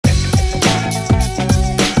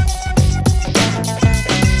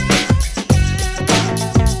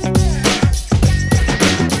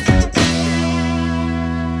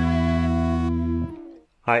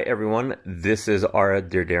Hi everyone, this is Ara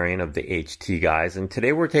Derderian of the HT Guys, and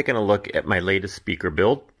today we're taking a look at my latest speaker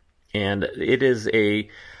build, and it is a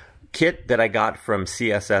kit that I got from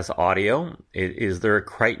CSS Audio. It is their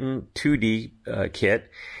Crichton 2D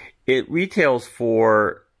kit. It retails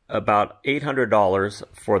for about $800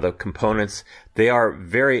 for the components. They are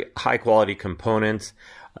very high quality components.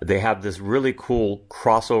 They have this really cool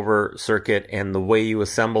crossover circuit, and the way you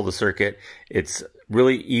assemble the circuit, it's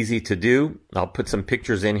really easy to do. I'll put some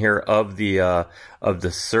pictures in here of the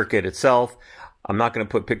circuit itself. I'm not going to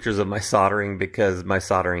put pictures of my soldering because my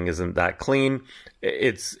soldering isn't that clean.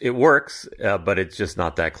 It works, but it's just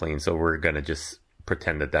not that clean. So we're going to just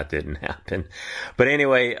pretend that didn't happen. But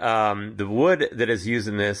anyway, the wood that is used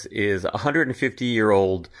in this is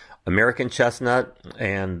 150-year-old American chestnut,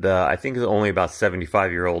 and I think it's only about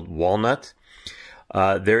 75-year-old walnut.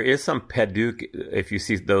 There is some Padauk. If you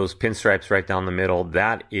see those pinstripes right down the middle,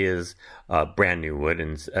 that is brand new wood,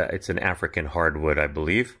 and it's an African hardwood, I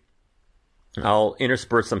believe. I'll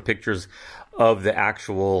intersperse some pictures of the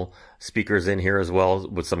actual speakers in here as well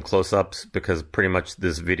with some close-ups, because pretty much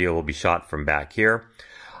this video will be shot from back here.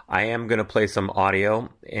 I am going to play some audio,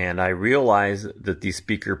 and I realize that the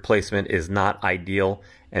speaker placement is not ideal,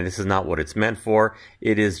 and this is not what it's meant for.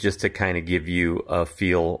 It is just to kind of give you a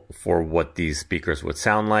feel for what these speakers would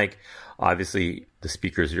sound like. Obviously, the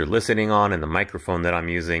speakers you're listening on and the microphone that I'm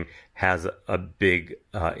using has a big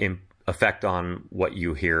effect on what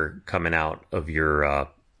you hear coming out of your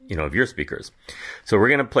of your speakers. So we're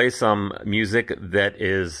going to play some music that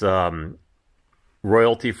is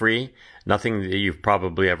royalty free, nothing that you've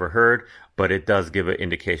probably ever heard, but it does give an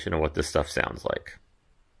indication of what this stuff sounds like.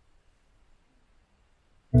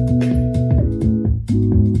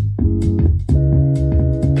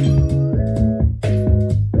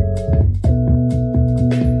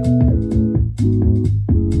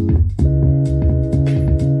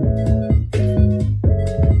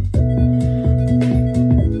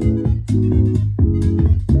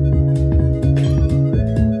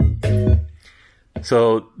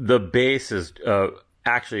 So the bass is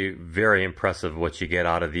actually very impressive what you get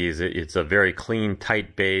out of these. It's a very clean,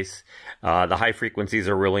 tight bass. The high frequencies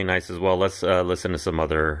are really nice as well. Let's listen to some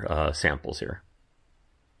other samples here.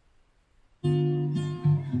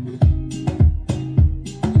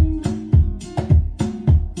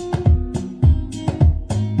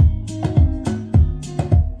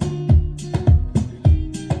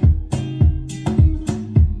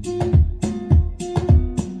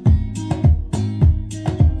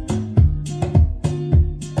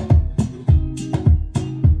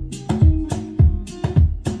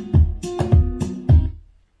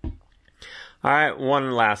 All right,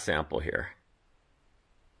 one last sample here.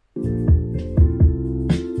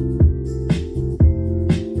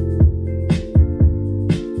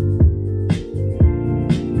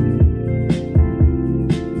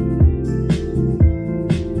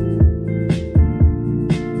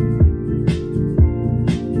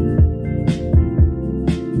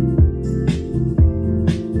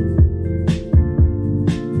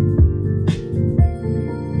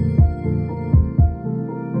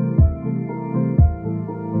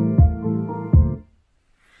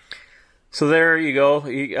 So there you go.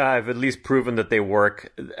 I've at least proven that they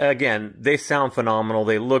work. Again, they sound phenomenal.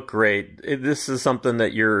 They look great. If this is something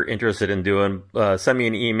that you're interested in doing, send me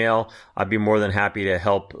an email. I'd be more than happy to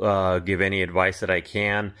help give any advice that I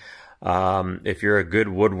can. If you're a good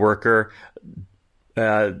woodworker,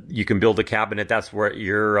 you can build a cabinet. That's where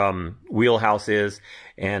your wheelhouse is,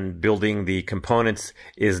 and building the components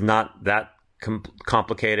is not that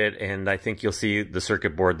complicated, and I think you'll see the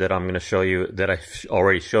circuit board that I'm going to show you, that I've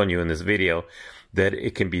already shown you in this video, that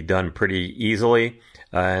it can be done pretty easily.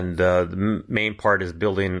 And the main part is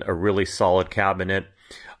building a really solid cabinet.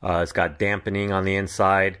 It's got dampening on the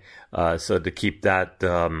inside, so to keep that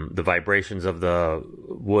the vibrations of the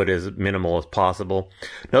wood as minimal as possible.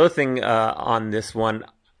 Another thing on this one,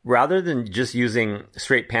 rather than just using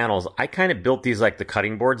straight panels, I kind of built these like the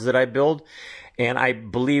cutting boards that I build. And I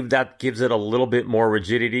believe that gives it a little bit more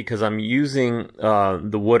rigidity, because I'm using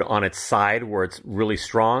the wood on its side where it's really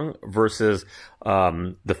strong versus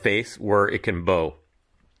the face where it can bow.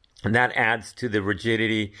 And that adds to the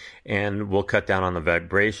rigidity and will cut down on the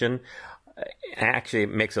vibration. Actually,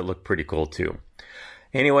 it makes it look pretty cool too.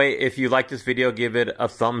 Anyway, if you like this video, give it a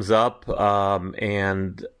thumbs up,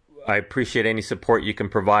 and I appreciate any support you can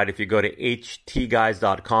provide. If you go to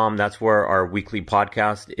htguys.com, that's where our weekly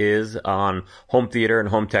podcast is on home theater and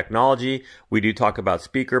home technology. We do talk about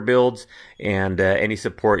speaker builds, and any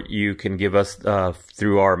support you can give us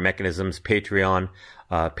through our mechanisms, Patreon,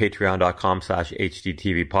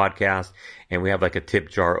 patreon.com/hdtvpodcast, and we have like a tip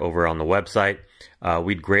jar over on the website.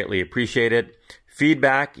 We'd greatly appreciate it.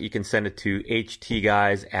 Feedback, you can send it to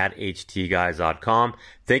htguys@htguys.com.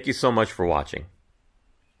 Thank you so much for watching.